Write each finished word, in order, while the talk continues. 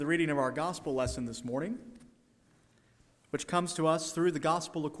The reading of our gospel lesson this morning, which comes to us through the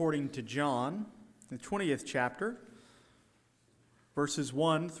gospel according to John, the 20th chapter, verses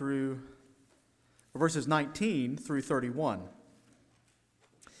 19 through 31.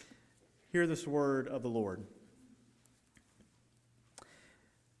 Hear this word of the Lord.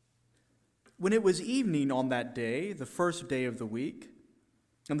 When it was evening on that day, the first day of the week,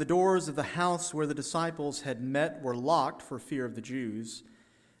 and the doors of the house where the disciples had met were locked for fear of the Jews,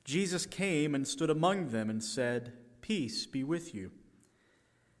 Jesus came and stood among them and said, "Peace be with you."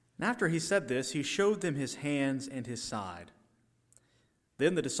 And after he said this, he showed them his hands and his side.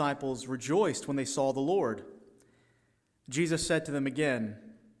 Then the disciples rejoiced when they saw the Lord. Jesus said to them again,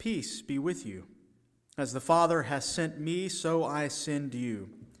 "Peace be with you. As the Father has sent me, so I send you."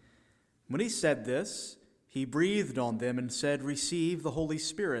 When he said this, he breathed on them and said, "Receive the Holy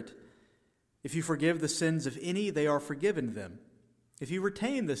Spirit. If you forgive the sins of any, they are forgiven them. If you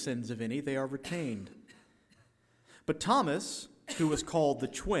retain the sins of any, they are retained." But Thomas, who was called the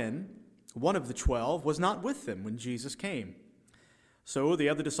Twin, one of the 12, was not with them when Jesus came. So the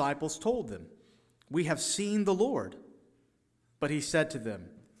other disciples told them, "We have seen the Lord." But he said to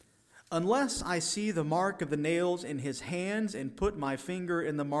them, "Unless I see the mark of the nails in his hands and put my finger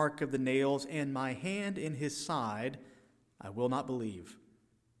in the mark of the nails and my hand in his side, I will not believe."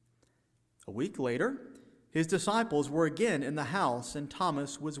 A week later, his disciples were again in the house, and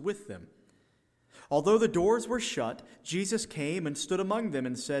Thomas was with them. Although the doors were shut, Jesus came and stood among them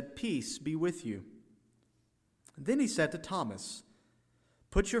and said, "Peace be with you." Then he said to Thomas,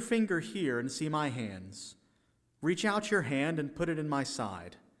 "Put your finger here and see my hands. Reach out your hand and put it in my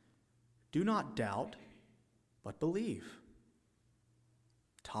side. Do not doubt, but believe."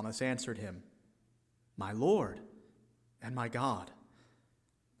 Thomas answered him, "My Lord and my God."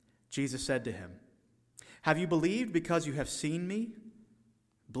 Jesus said to him, "Have you believed because you have seen me?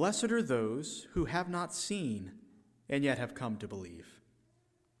 Blessed are those who have not seen and yet have come to believe."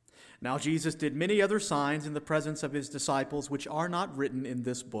 Now Jesus did many other signs in the presence of his disciples, which are not written in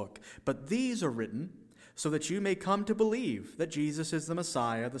this book, but these are written so that you may come to believe that Jesus is the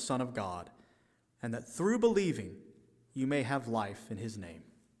Messiah, the Son of God, and that through believing you may have life in his name.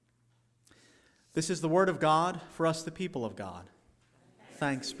 This is the word of God for us, the people of God.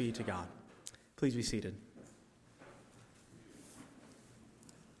 Thanks be to God. Please be seated.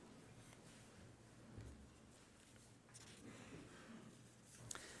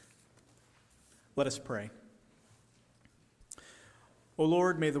 Let us pray. O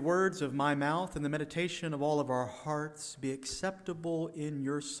Lord, may the words of my mouth and the meditation of all of our hearts be acceptable in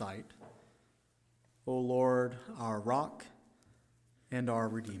your sight. O Lord, our rock and our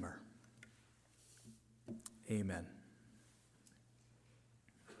Redeemer. Amen.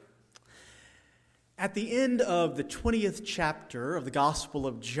 At the end of the 20th chapter of the Gospel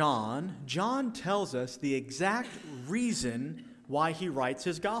of John, John tells us the exact reason why he writes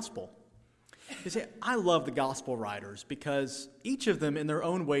his gospel. You see, I love the gospel writers because each of them in their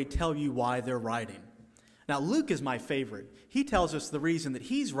own way tell you why they're writing. Now, Luke is my favorite. He tells us the reason that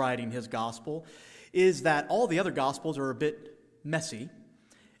he's writing his gospel is that all the other gospels are a bit messy,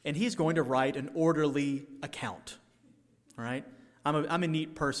 and he's going to write an orderly account. All right? I'm a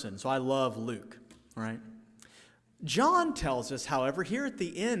neat person, so I love Luke. All right? John tells us, however, here at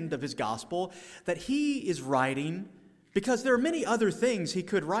the end of his gospel, that he is writing because there are many other things he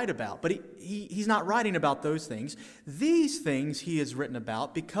could write about, but he's not writing about those things. These things he has written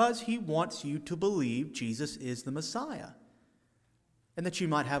about because he wants you to believe Jesus is the Messiah and that you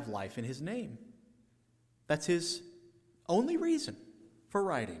might have life in his name. That's his only reason for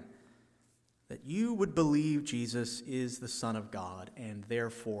writing, that you would believe Jesus is the Son of God and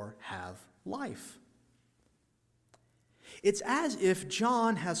therefore have life. It's as if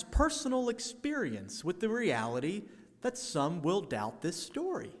John has personal experience with the reality that some will doubt this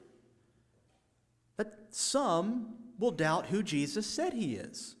story, that some will doubt who Jesus said he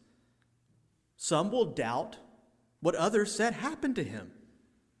is. Some will doubt what others said happened to him,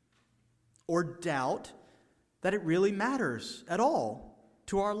 or doubt that it really matters at all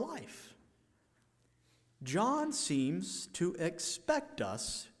to our life. John seems to expect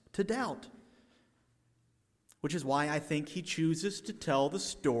us to doubt, which is why I think he chooses to tell the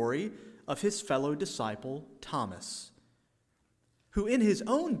story of his fellow disciple Thomas, who in his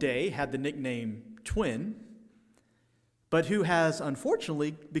own day had the nickname Twin, but who has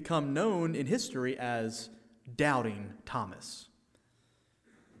unfortunately become known in history as Doubting Thomas.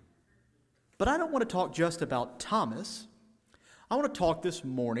 But I don't want to talk just about Thomas. I want to talk this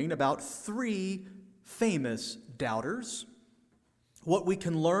morning about three famous doubters, what we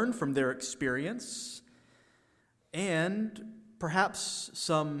can learn from their experience, and perhaps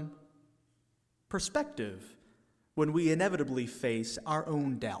some perspective when we inevitably face our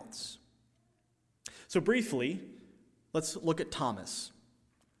own doubts. So briefly, let's look at Thomas.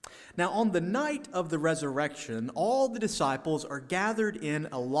 Now, on the night of the resurrection, all the disciples are gathered in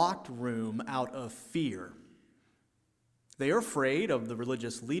a locked room out of fear. They are afraid of the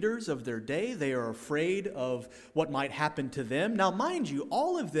religious leaders of their day. They are afraid of what might happen to them. Now, mind you,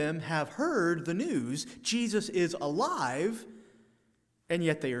 all of them have heard the news. Jesus is alive, and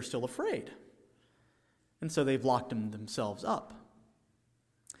yet they are still afraid. And so they've locked themselves up.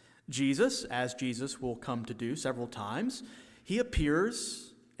 Jesus, as Jesus will come to do several times, he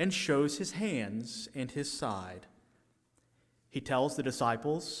appears and shows his hands and his side. He tells the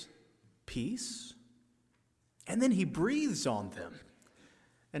disciples, "Peace." And then he breathes on them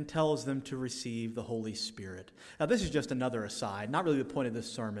and tells them to receive the Holy Spirit. Now, this is just another aside, not really the point of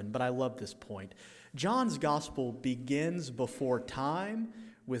this sermon, but I love this point. John's gospel begins before time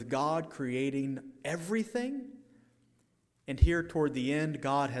with God creating everything. And here toward the end,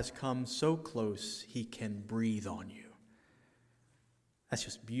 God has come so close he can breathe on you. That's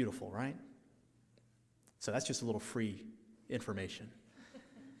just beautiful, right? So that's just a little free information.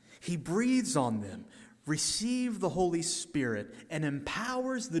 He breathes on them, receive the Holy Spirit, and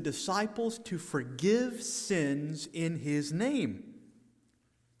empowers the disciples to forgive sins in his name.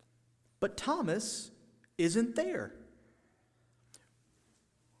 But Thomas isn't there.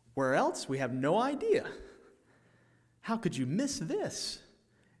 Where else? We have no idea. How could you miss this?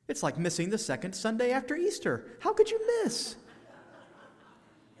 It's like missing the second Sunday after Easter. How could you miss?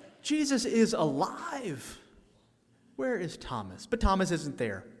 Jesus is alive. Where is Thomas? But Thomas isn't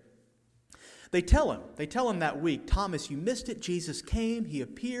there. They tell him that week, "Thomas, you missed it. Jesus came, he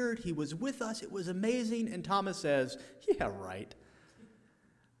appeared, he was with us, it was amazing." And Thomas says, "Yeah, right.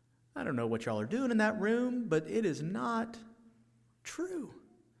 I don't know what y'all are doing in that room, but it is not true.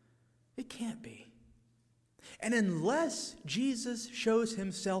 It can't be. And unless Jesus shows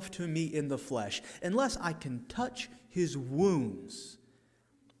himself to me in the flesh, unless I can touch his wounds,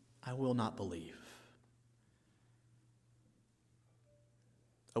 I will not believe."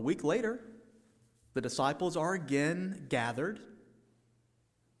 A week later, the disciples are again gathered,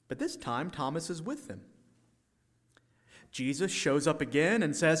 but this time Thomas is with them. Jesus shows up again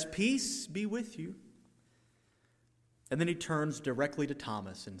and says, "Peace be with you." And then he turns directly to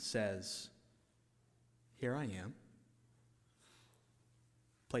Thomas and says, "Here I am.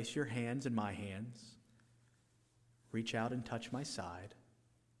 Place your hands in my hands. Reach out and touch my side."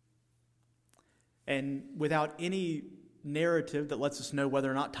 And without any narrative that lets us know whether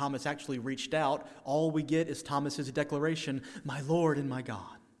or not Thomas actually reached out, all we get is Thomas's declaration, "My Lord and my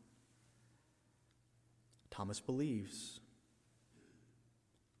God." Thomas believes.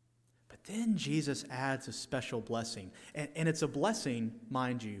 But then Jesus adds a special blessing. And it's a blessing,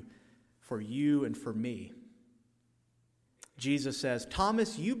 mind you, for you and for me. Jesus says,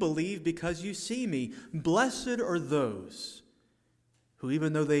 "Thomas, you believe because you see me. Blessed are those who,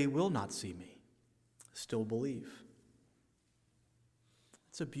 even though they will not see me, still believe."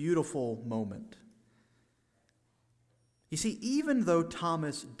 It's a beautiful moment. You see, even though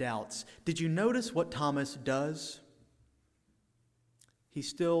Thomas doubts, did you notice what Thomas does? He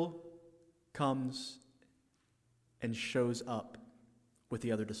still comes and shows up with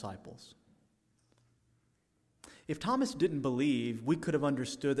the other disciples. If Thomas didn't believe, we could have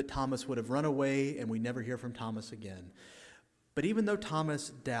understood that Thomas would have run away and we never hear from Thomas again. But even though Thomas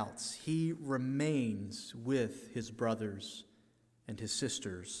doubts, he remains with his brothers and his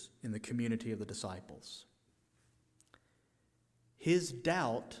sisters in the community of the disciples. His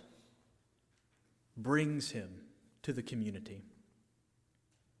doubt brings him to the community.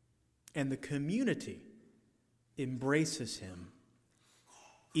 And the community embraces him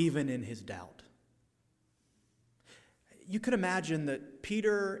even in his doubt. You could imagine that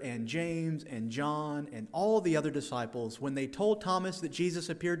Peter and James and John and all the other disciples, when they told Thomas that Jesus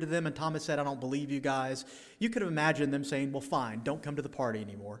appeared to them and Thomas said, "I don't believe you guys," you could have imagined them saying, "Well, fine, don't come to the party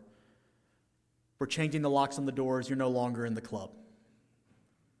anymore. We're changing the locks on the doors. You're no longer in the club."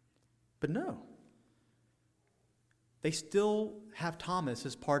 But no. They still have Thomas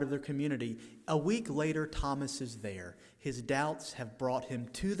as part of their community. A week later, Thomas is there. His doubts have brought him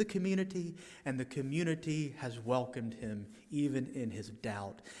to the community, and the community has welcomed him even in his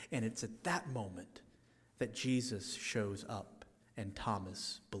doubt. And it's at that moment that Jesus shows up and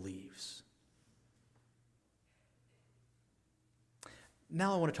Thomas believes.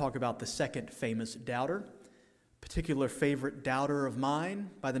 Now I want to talk about the second famous doubter, a particular favorite doubter of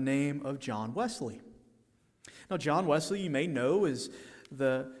mine by the name of John Wesley. Now, John Wesley, you may know, is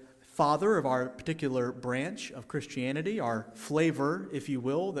the father of our particular branch of Christianity, our flavor, if you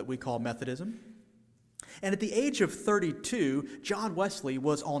will, that we call Methodism. And at the age of 32, John Wesley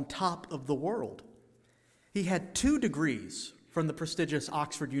was on top of the world. He had 2 degrees from the prestigious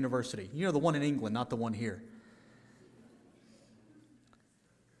Oxford University. You know, the one in England, not the one here.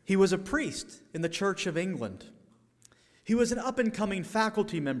 He was a priest in the Church of England. He was an up-and-coming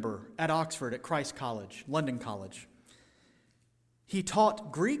faculty member at Oxford at Christ College, London College. He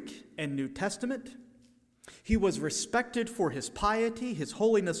taught Greek and New Testament. He was respected for his piety, his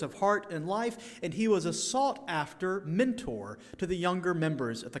holiness of heart and life, and he was a sought-after mentor to the younger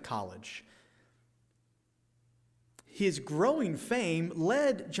members at the college. His growing fame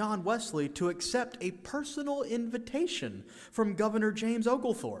led John Wesley to accept a personal invitation from Governor James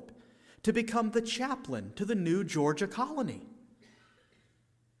Oglethorpe to become the chaplain to the new Georgia colony.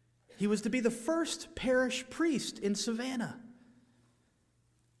 He was to be the first parish priest in Savannah.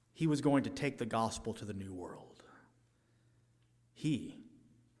 He was going to take the gospel to the New World. He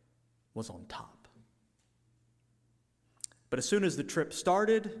was on top. But as soon as the trip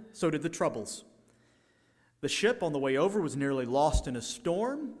started, so did the troubles. The ship on the way over was nearly lost in a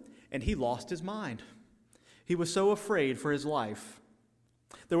storm, and he lost his mind. He was so afraid for his life.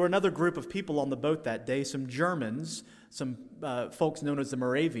 There were another group of people on the boat that day, some Germans, some folks known as the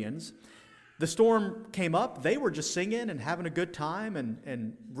Moravians. The storm came up. They were just singing and having a good time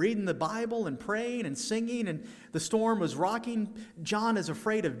and reading the Bible and praying and singing, and the storm was rocking. John is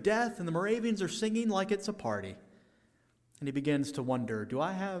afraid of death, and the Moravians are singing like it's a party. And he begins to wonder, do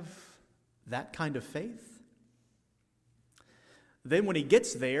I have that kind of faith? Then when he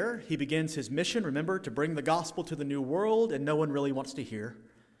gets there, he begins his mission, remember, to bring the gospel to the New World, and no one really wants to hear.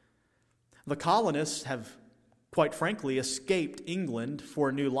 The colonists have, quite frankly, escaped England for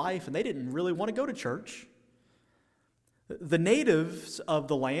a new life, and they didn't really want to go to church. The natives of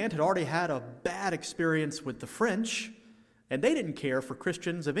the land had already had a bad experience with the French, and they didn't care for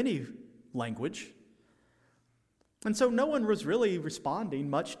Christians of any language. And so no one was really responding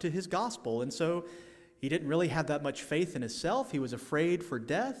much to his gospel, and so he didn't really have that much faith in himself. He was afraid for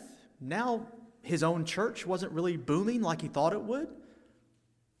death. Now his own church wasn't really booming like he thought it would,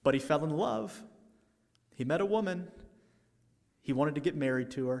 but he fell in love. He met a woman. He wanted to get married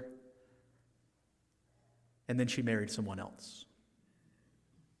to her. And then she married someone else.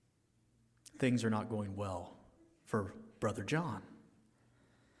 Things are not going well for Brother John.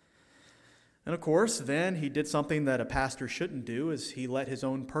 And of course, then he did something that a pastor shouldn't do, is he let his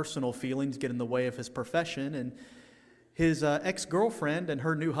own personal feelings get in the way of his profession. And his ex-girlfriend and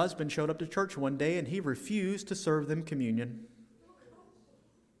her new husband showed up to church one day, and he refused to serve them communion.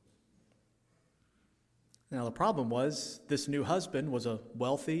 Now, the problem was this new husband was a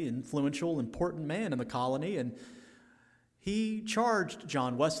wealthy, influential, important man in the colony, and he charged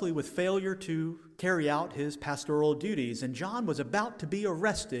John Wesley with failure to carry out his pastoral duties. And John was about to be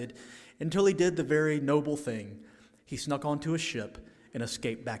arrested until he did the very noble thing. He snuck onto a ship and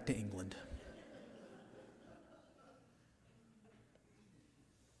escaped back to England.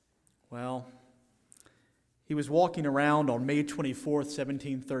 Well, he was walking around on May 24th,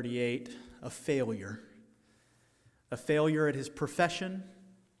 1738, a failure. A failure at his profession,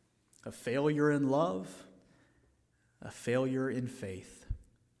 a failure in love, a failure in faith.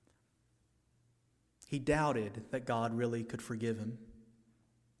 He doubted that God really could forgive him,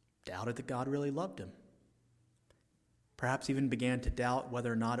 doubted that God really loved him. Perhaps even began to doubt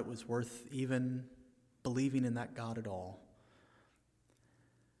whether or not it was worth even believing in that God at all.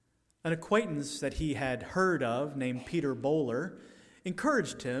 An acquaintance that he had heard of, named Peter Bowler,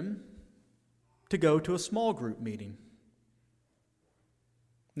 encouraged him to go to a small group meeting.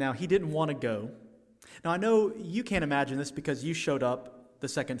 Now, he didn't want to go. Now, I know you can't imagine this because you showed up the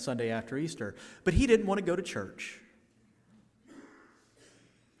second Sunday after Easter, but he didn't want to go to church.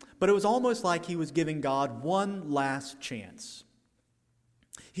 But it was almost like he was giving God one last chance.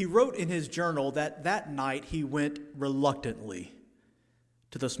 He wrote in his journal that that night he went reluctantly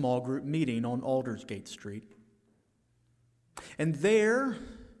to the small group meeting on Aldersgate Street. And there,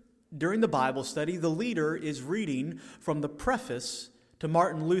 during the Bible study, the leader is reading from the preface to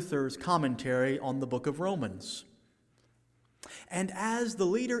Martin Luther's commentary on the book of Romans. And as the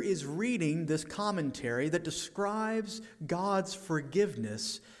leader is reading this commentary that describes God's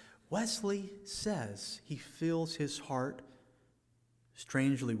forgiveness, Wesley says he feels his heart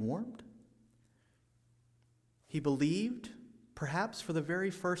strangely warmed. He believed, perhaps for the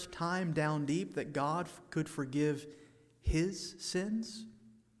very first time down deep, that God could forgive his sins.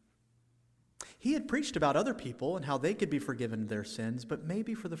 He had preached about other people and how they could be forgiven their sins, but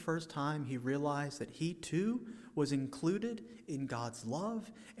maybe for the first time he realized that he too was included in God's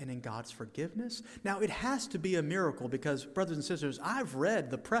love and in God's forgiveness. Now, it has to be a miracle because, brothers and sisters, I've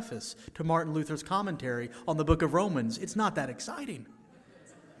read the preface to Martin Luther's commentary on the book of Romans. It's not that exciting.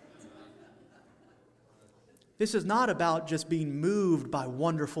 This is not about just being moved by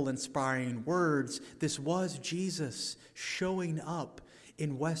wonderful, inspiring words. This was Jesus showing up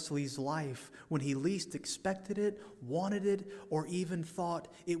in Wesley's life when he least expected it, wanted it, or even thought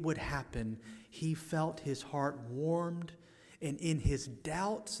it would happen. He felt his heart warmed, and in his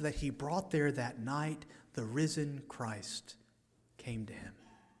doubts that he brought there that night, the risen Christ came to him.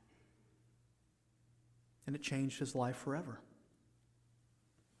 And it changed his life forever.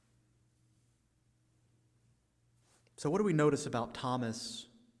 So what do we notice about Thomas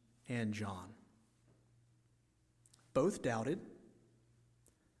and John? Both doubted,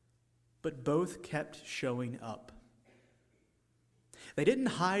 but both kept showing up. They didn't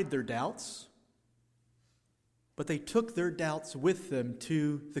hide their doubts, but they took their doubts with them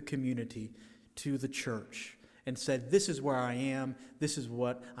to the community, to the church, and said, this is where I am, this is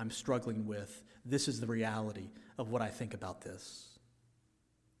what I'm struggling with, this is the reality of what I think about this.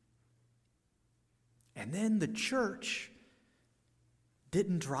 And then the church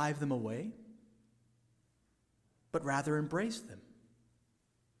didn't drive them away, but rather embraced them.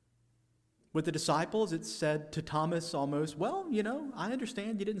 With the disciples, it said to Thomas almost, well, I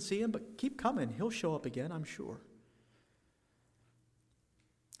understand you didn't see him, but keep coming. He'll show up again, I'm sure.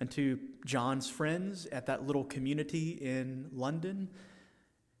 And to John's friends at that little community in London,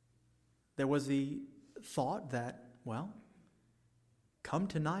 there was the thought that, well, come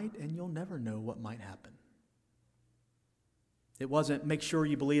tonight and you'll never know what might happen. It wasn't make sure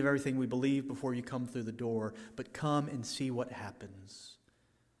you believe everything we believe before you come through the door, but come and see what happens.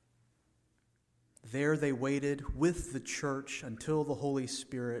 There they waited with the church until the Holy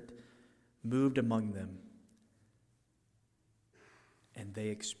Spirit moved among them, and they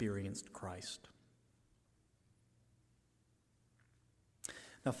experienced Christ.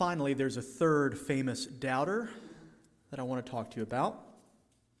 Now finally, there's a third famous doubter that I want to talk to you about.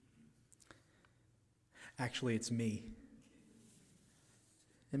 Actually, it's me.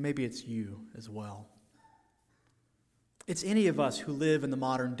 And maybe it's you as well. It's any of us who live in the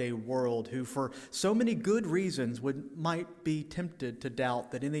modern day world who, for so many good reasons, might be tempted to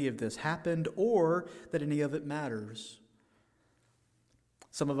doubt that any of this happened or that any of it matters.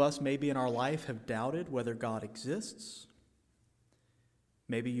 Some of us maybe in our life have doubted whether God exists.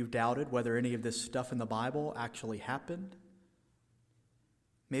 Maybe you've doubted whether any of this stuff in the Bible actually happened.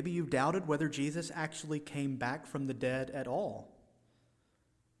 Maybe you've doubted whether Jesus actually came back from the dead at all.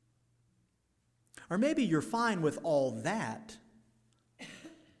 Or maybe you're fine with all that,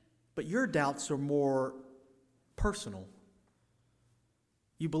 but your doubts are more personal.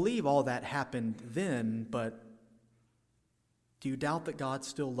 You believe all that happened then, but do you doubt that God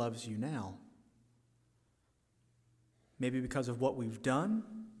still loves you now? Maybe because of what we've done,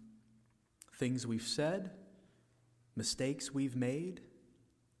 things we've said, mistakes we've made.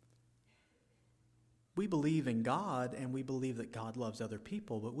 We believe in God and we believe that God loves other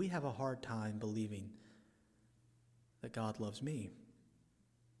people, but we have a hard time believing that God loves me.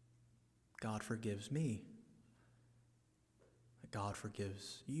 God forgives me. That God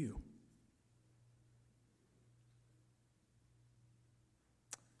forgives you.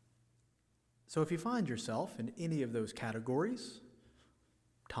 So if you find yourself in any of those categories,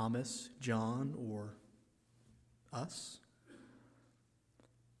 Thomas, John, or us,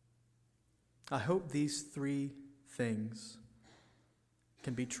 I hope these three things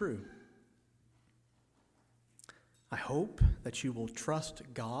can be true. I hope that you will trust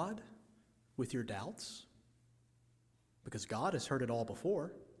God with your doubts, because God has heard it all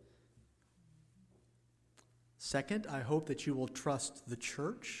before. Second, I hope that you will trust the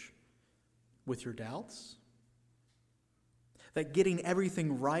church with your doubts. That getting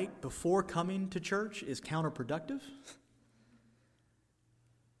everything right before coming to church is counterproductive.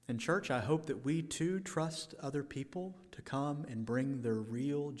 In church, I hope that we too trust other people to come and bring their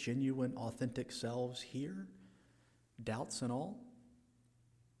real, genuine, authentic selves here, doubts and all.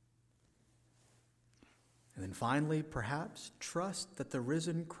 And then finally, perhaps, trust that the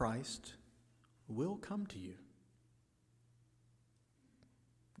risen Christ will come to you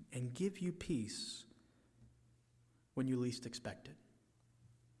and give you peace when you least expect it.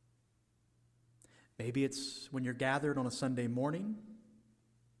 Maybe it's when you're gathered on a Sunday morning.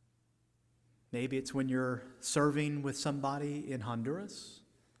 Maybe it's when you're serving with somebody in Honduras.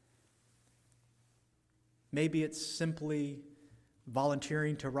 Maybe it's simply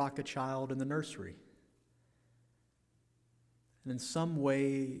volunteering to rock a child in the nursery. And in some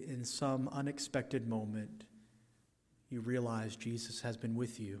way, in some unexpected moment, you realize Jesus has been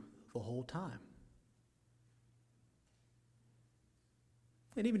with you the whole time.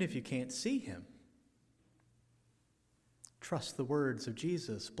 And even if you can't see him, trust the words of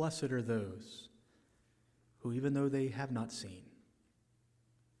Jesus. Blessed are those who, even though they have not seen,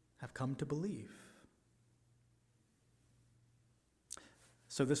 have come to believe.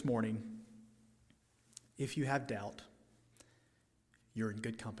 So this morning, if you have doubt, you're in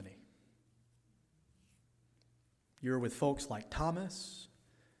good company. You're with folks like Thomas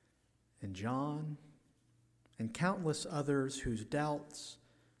and John and countless others whose doubts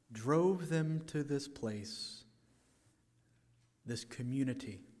drove them to this place, this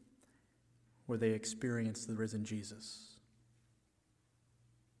community where they experienced the risen Jesus.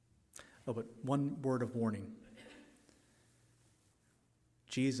 Oh, but one word of warning.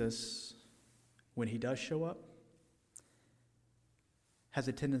 Jesus, when he does show up, has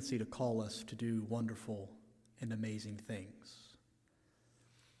a tendency to call us to do wonderful and amazing things.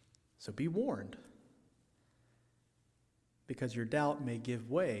 So be warned, because your doubt may give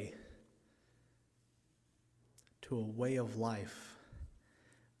way to a way of life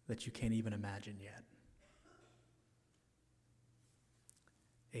that you can't even imagine yet.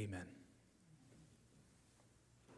 Amen.